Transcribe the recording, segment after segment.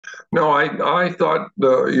No, I thought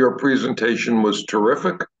your presentation was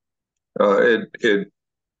terrific. It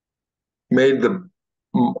made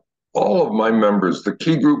all of my members, the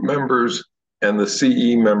key group members and the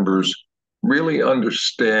CE members, really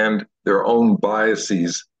understand their own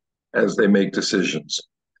biases as they make decisions,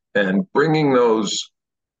 and bringing those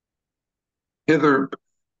hither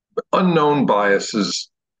unknown biases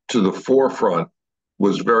to the forefront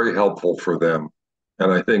was very helpful for them,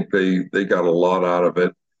 and I think they got a lot out of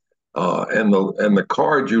it. And the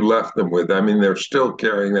card you left them with, I mean, they're still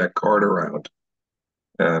carrying that card around,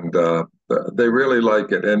 and they really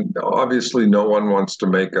like it. And obviously, no one wants to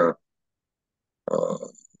make uh,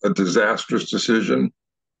 a disastrous decision,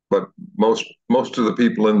 but most of the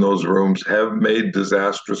people in those rooms have made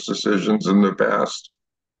disastrous decisions in the past,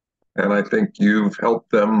 and I think you've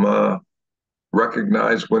helped them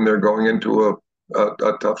recognize when they're going into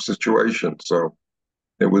a tough situation. So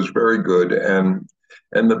it was very good, and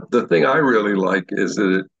the thing I really like is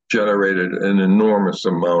that it generated an enormous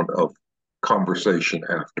amount of conversation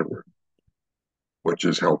afterward, which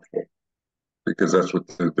is helpful because that's what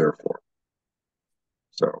they're there for.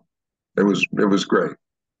 So it was great.